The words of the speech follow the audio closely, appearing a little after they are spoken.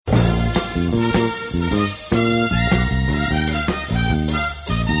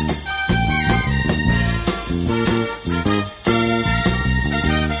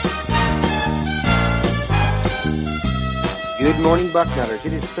morning, Bucknutters.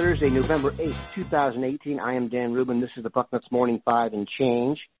 It is Thursday, November 8th, 2018. I am Dan Rubin. This is the Bucknuts Morning 5 and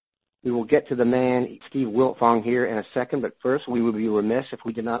Change. We will get to the man, Steve Wiltfong, here in a second, but first we would be remiss if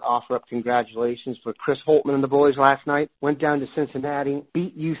we did not offer up congratulations for Chris Holtman and the boys last night. Went down to Cincinnati,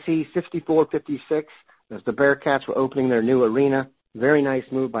 beat UC 54-56 as the Bearcats were opening their new arena. Very nice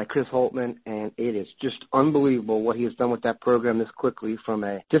move by Chris Holtman, and it is just unbelievable what he has done with that program this quickly, from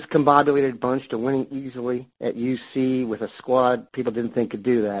a discombobulated bunch to winning easily at UC with a squad people didn't think could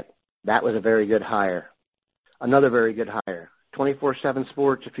do that. That was a very good hire. Another very good hire. 24/7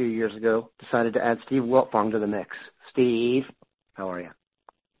 Sports a few years ago decided to add Steve Wiltfong to the mix. Steve, how are you?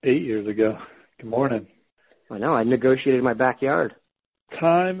 8 years ago. Good morning. I know. I negotiated in my backyard.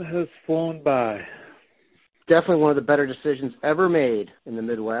 Time has flown by. Definitely one of the better decisions ever made in the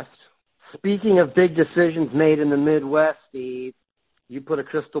Midwest. Speaking of big decisions made in the Midwest, Steve, you put a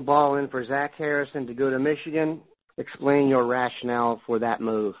crystal ball in for Zach Harrison to go to Michigan. Explain your rationale for that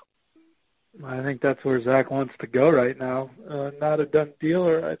move. I think that's where Zach wants to go right now. Not a done deal,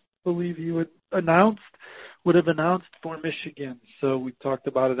 or I believe he would have announced for Michigan. So we talked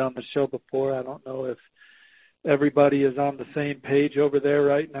about it on the show before. I don't know if everybody is on the same page over there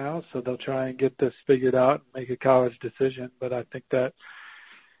right now, so they'll try and get this figured out and make a college decision. But I think that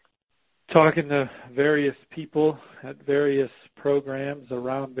talking to various people at various programs,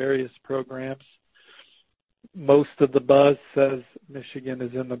 around various programs, most of the buzz says Michigan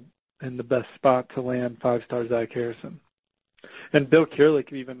is in the best spot to land five-star Zach Harrison. And Bill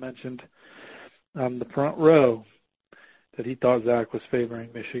Kierlich even mentioned on the front row that he thought Zach was favoring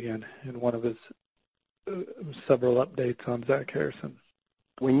Michigan in one of his several updates on Zach Harrison.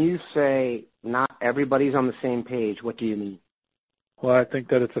 When you say not everybody's on the same page, what do you mean? Well, I think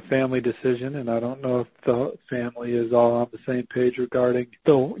that it's a family decision, and I don't know if the family is all on the same page regarding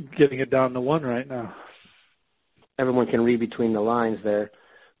getting it down to one right now. Everyone can read between the lines there.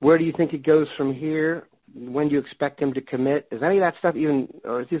 Where do you think it goes from here? When do you expect him to commit? Is any of that stuff even,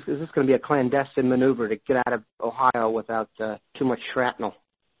 or is this going to be a clandestine maneuver to get out of Ohio without too much shrapnel?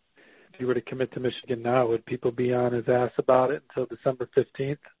 If he were to commit to Michigan now, would people be on his ass about it until December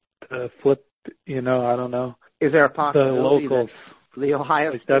 15th to flip, I don't know. Is there a possibility the locals, that the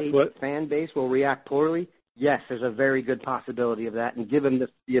Ohio State fan base will react poorly? Yes, there's a very good possibility of that. And given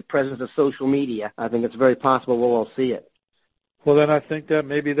the presence of social media, I think it's very possible we'll all see it. Well, then I think that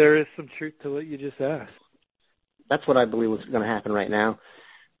maybe there is some truth to what you just asked. That's what I believe is going to happen right now.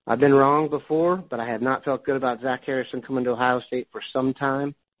 I've been wrong before, but I have not felt good about Zach Harrison coming to Ohio State for some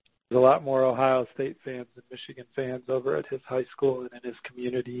time. There's a lot more Ohio State fans than Michigan fans over at his high school and in his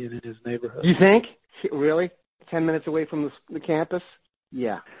community and in his neighborhood. You think? Really? 10 minutes away from the campus?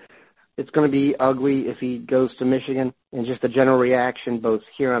 Yeah. It's going to be ugly if he goes to Michigan, and just the general reaction both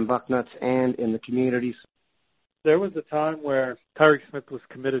here on Bucknuts and in the communities. There was a time where Tyreke Smith was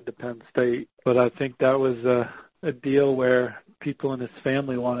committed to Penn State, but I think that was a deal where people in his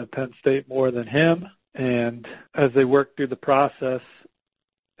family wanted Penn State more than him, and as they worked through the process,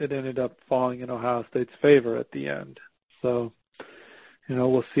 it ended up falling in Ohio State's favor at the end. So,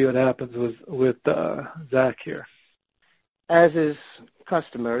 we'll see what happens with Zach here. As is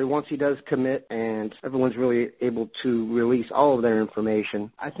customary, once he does commit and everyone's really able to release all of their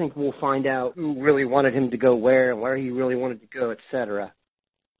information, I think we'll find out who really wanted him to go where and where he really wanted to go, etc.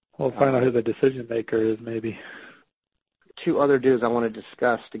 We'll find out who the decision maker is, maybe. Two other dudes I want to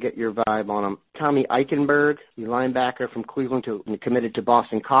discuss to get your vibe on them. Tommy Eichenberg, the linebacker from Cleveland, committed to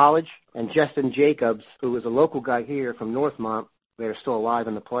Boston College, and Jestin Jacobs, who was a local guy here from Northmont. They're still alive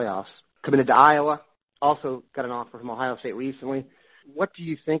in the playoffs. Committed to Iowa. Also got an offer from Ohio State recently. What do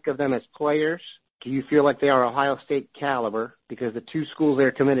you think of them as players? Do you feel like they are Ohio State caliber? Because the two schools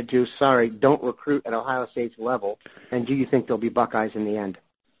they're committed to, don't recruit at Ohio State's level. And do you think they'll be Buckeyes in the end?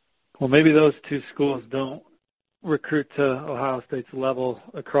 Well, maybe those two schools don't recruit to Ohio State's level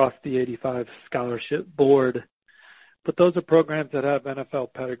across the 85 scholarship board. But those are programs that have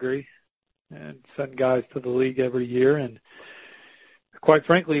NFL pedigree and send guys to the league every year. And quite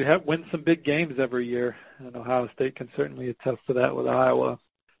frankly, win some big games every year, and Ohio State can certainly attest to that with Iowa.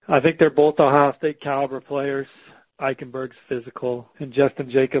 I think they're both Ohio State caliber players. Eichenberg's physical, and Jestin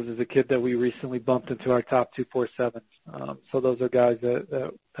Jacobs is a kid that we recently bumped into our top 247. So those are guys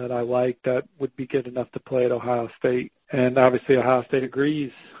that I like that would be good enough to play at Ohio State. And obviously Ohio State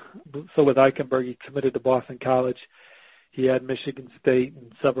agrees. So with Eichenberg, he committed to Boston College. He had Michigan State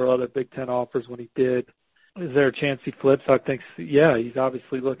and several other Big Ten offers when he did. Is there a chance he flips? I think, yeah, he's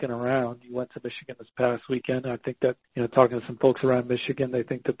obviously looking around. He went to Michigan this past weekend. I think that, talking to some folks around Michigan, they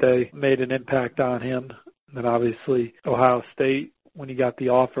think that they made an impact on him. And obviously Ohio State, when he got the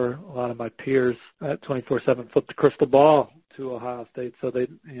offer, a lot of my peers at 24/7 flipped the crystal ball to Ohio State. So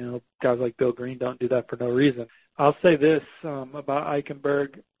guys like Bill Green don't do that for no reason. I'll say this about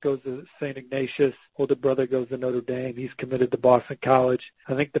Eichenberg. Goes to St. Ignatius. Older brother goes to Notre Dame. He's committed to Boston College.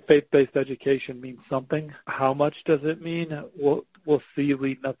 I think the faith-based education means something. How much does it mean? We'll see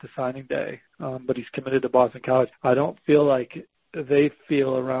leading up to signing day. But he's committed to Boston College. I don't feel like they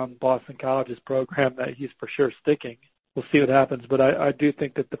feel around Boston College's program that he's for sure sticking. We'll see what happens. But I do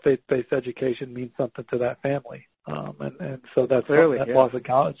think that the faith-based education means something to that family. And so that's clearly that yeah.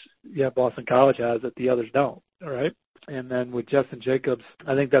 Boston College has that the others don't. All right. And then with Jestin Jacobs,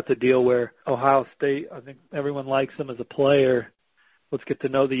 I think that's a deal where Ohio State, I think everyone likes him as a player. Let's get to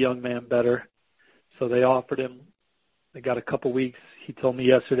know the young man better. So they offered him. They got a couple weeks. He told me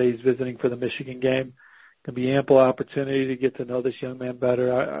yesterday he's visiting for the Michigan game. Going to be ample opportunity to get to know this young man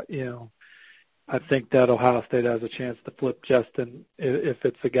better. I think that Ohio State has a chance to flip Jestin if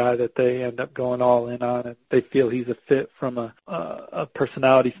it's a guy that they end up going all in on, and they feel he's a fit from a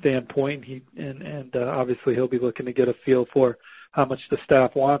personality standpoint. Obviously he'll be looking to get a feel for how much the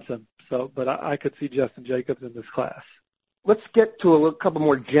staff wants him. So, but I could see Jestin Jacobs in this class. Let's get to a couple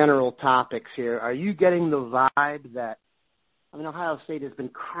more general topics here. Are you getting the vibe that, Ohio State has been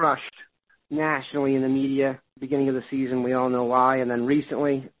crushed nationally in the media, beginning of the season, we all know why, and then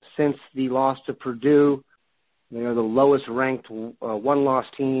recently, since the loss to Purdue, they're the lowest ranked one-loss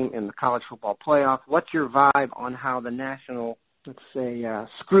team in the college football playoff. What's your vibe on how the national,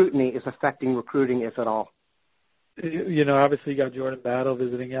 scrutiny is affecting recruiting, if at all? Obviously you got Jordan Battle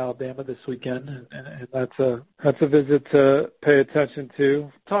visiting Alabama this weekend, and that's a visit to pay attention to.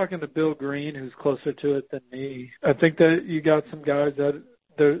 Talking to Bill Green, who's closer to it than me, I think that you got some guys that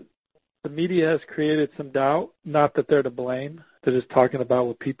the media has created some doubt, not that they're to blame. They're just talking about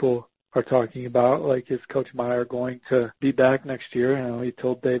what people are talking about, like is Coach Meyer going to be back next year? He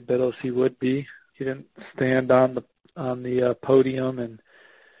told Dave Biddles he would be. He didn't stand on the podium and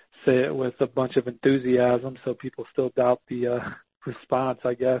say it with a bunch of enthusiasm, so people still doubt the response,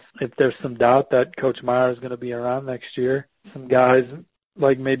 I guess. If there's some doubt that Coach Meyer is going to be around next year, some guys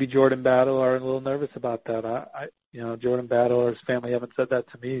like maybe Jordan Battle are a little nervous about that. Jordan Battle or his family haven't said that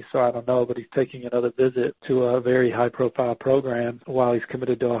to me, so I don't know, but he's taking another visit to a very high-profile program while he's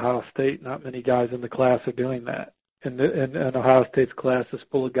committed to Ohio State. Not many guys in the class are doing that. And Ohio State's class is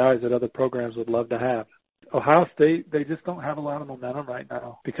full of guys that other programs would love to have. Ohio State, they just don't have a lot of momentum right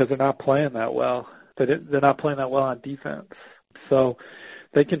now because they're not playing that well. They're not playing that well on defense. So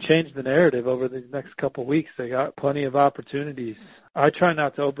they can change the narrative over these next couple of weeks. They got plenty of opportunities. I try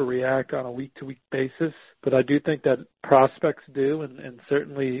not to overreact on a week-to-week basis, but I do think that prospects do, and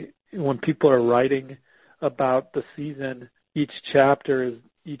certainly when people are writing about the season, each chapter is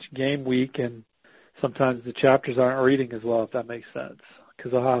each game week, and sometimes the chapters aren't reading as well, if that makes sense.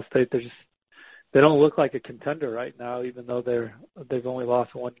 Because Ohio State, they don't look like a contender right now, even though they've only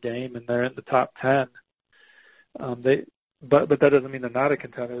lost one game and they're in the top 10. But that doesn't mean they're not a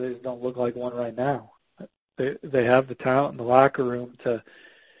contender. They just don't look like one right now. They have the talent in the locker room to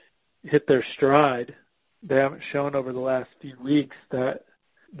hit their stride. They haven't shown over the last few weeks that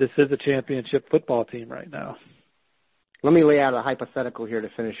this is a championship football team right now. Let me lay out a hypothetical here to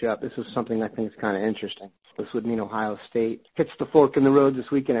finish up. This is something I think is kind of interesting. This would mean Ohio State hits the fork in the road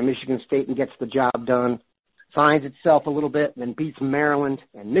this weekend at Michigan State and gets the job done, finds itself a little bit, then beats Maryland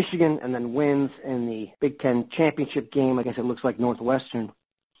and Michigan, and then wins in the Big Ten championship game. I guess it looks like Northwestern.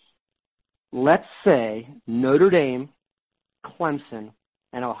 Let's say Notre Dame, Clemson,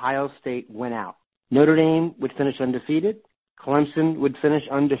 and Ohio State win out. Notre Dame would finish undefeated. Clemson would finish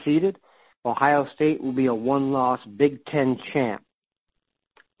undefeated. Ohio State will be a one-loss Big Ten champ.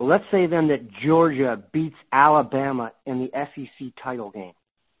 Well, let's say then that Georgia beats Alabama in the SEC title game.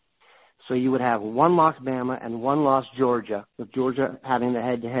 So you would have one-loss Bama and one-loss Georgia, with Georgia having the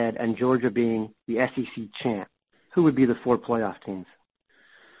head-to-head and Georgia being the SEC champ. Who would be the 4 playoff teams?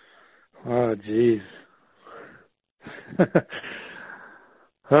 Oh, geez.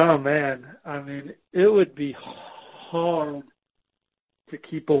 Oh, man. It would be hard to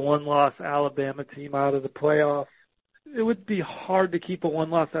keep a one-loss Alabama team out of the playoffs. It would be hard to keep a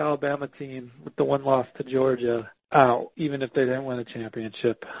one-loss Alabama team with the one loss to Georgia out, even if they didn't win a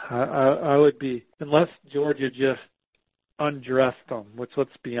championship. I would be, unless Georgia just undressed them, which,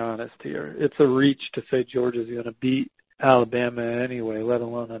 let's be honest here, it's a reach to say Georgia's going to beat Alabama anyway, let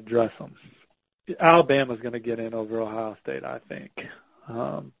alone undress them. Alabama's going to get in over Ohio State, I think.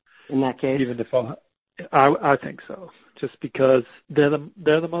 In that case? Even if I think so, just because they're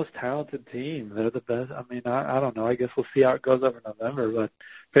the most talented team. They're the best. I don't know. I guess we'll see how it goes over November. But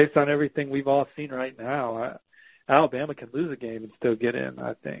based on everything we've all seen right now, Alabama can lose a game and still get in,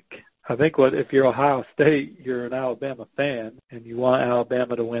 I think. I think if you're Ohio State, you're an Alabama fan, and you want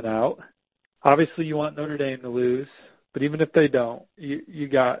Alabama to win out. Obviously, you want Notre Dame to lose, but even if they don't, you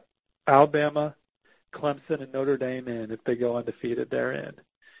got Alabama, Clemson, and Notre Dame in if they go undefeated. They're in.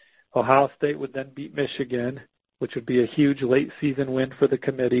 Ohio State would then beat Michigan, which would be a huge late-season win for the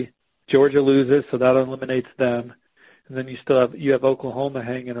committee. Georgia loses, so that eliminates them. And then you have Oklahoma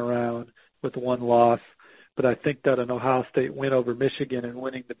hanging around with one loss. But I think that an Ohio State win over Michigan and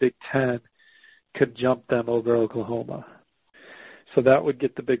winning the Big Ten could jump them over Oklahoma. So that would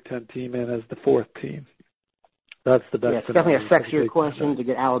get the Big Ten team in as the fourth team. That's the best. Yeah, it's definitely a sexier question to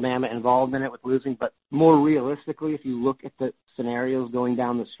get Alabama involved in it with losing. But more realistically, if you look at the scenarios going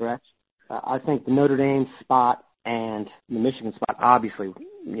down the stretch, I think the Notre Dame spot and the Michigan spot, obviously,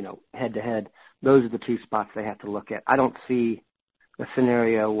 head-to-head, those are the two spots they have to look at. I don't see a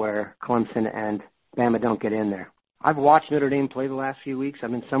scenario where Clemson and Bama don't get in there. I've watched Notre Dame play the last few weeks.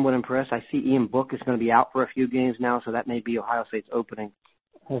 I've been somewhat impressed. I see Ian Book is going to be out for a few games now, so that may be Ohio State's opening.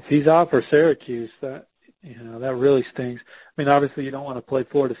 Well, if he's out for Syracuse, that really stings. I mean, obviously you don't want to play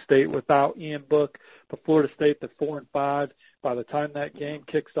Florida State without Ian Book, but Florida State, they're 4-5. By the time that game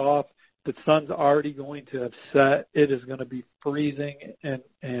kicks off, the sun's already going to have set. It is going to be freezing, and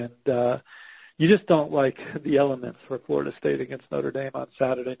you just don't like the elements for Florida State against Notre Dame on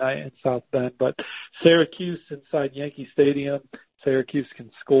Saturday night in South Bend. But Syracuse inside Yankee Stadium, Syracuse can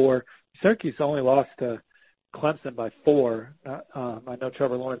score. Syracuse only lost to Clemson by 4. I know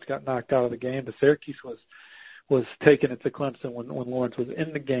Trevor Lawrence got knocked out of the game, but Syracuse was taking it to Clemson when Lawrence was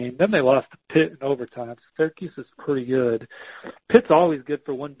in the game. Then they lost to Pitt in overtime. So Syracuse is pretty good. Pitt's always good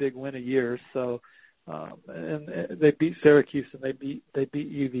for one big win a year. So and they beat Syracuse and they beat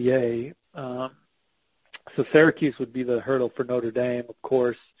UVA. So Syracuse would be the hurdle for Notre Dame, of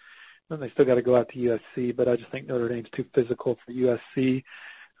course. Then they still got to go out to USC, but I just think Notre Dame's too physical for USC.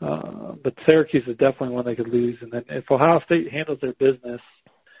 But Syracuse is definitely one they could lose. And then if Ohio State handles their business,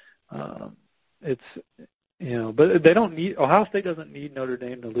 but they don't need, Ohio State doesn't need Notre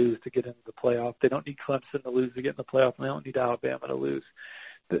Dame to lose to get into the playoff. They don't need Clemson to lose to get in the playoff, and they don't need Alabama to lose.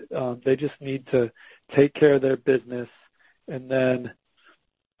 They just need to take care of their business, and then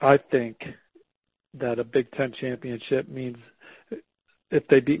I think that a Big Ten championship means if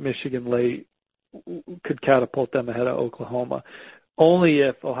they beat Michigan late, could catapult them ahead of Oklahoma. Only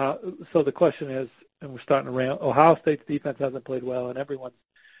if Ohio. So the question is, and we're starting to rant, Ohio State's defense hasn't played well, and everyone's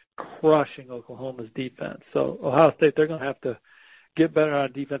crushing Oklahoma's defense. So Ohio State, they're going to have to get better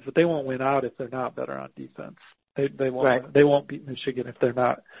on defense, but they won't win out if they're not better on defense. They won't. Right. They won't beat Michigan if they're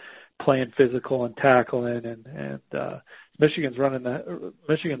not playing physical and tackling. And Michigan's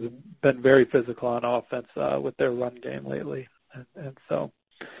been very physical on offense with their run game lately, and so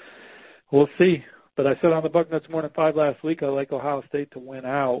we'll see. But I said on the Bucknuts Morning 5 last week, I like Ohio State to win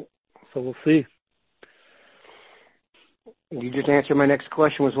out, so we'll see. You just answered my next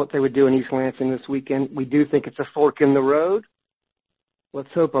question, was what they would do in East Lansing this weekend. We do think it's a fork in the road.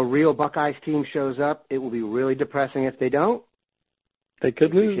 Let's hope a real Buckeyes team shows up. It will be really depressing if they don't. They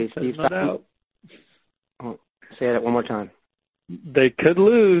could lose, no doubt. Oh, say that one more time. They could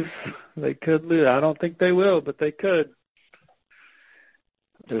lose. They could lose. I don't think they will, but they could.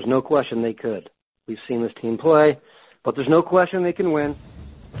 There's no question they could. We've seen this team play, but there's no question they can win.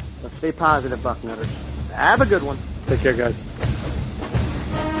 Let's stay positive, Bucknutters. Have a good one. Take care, guys.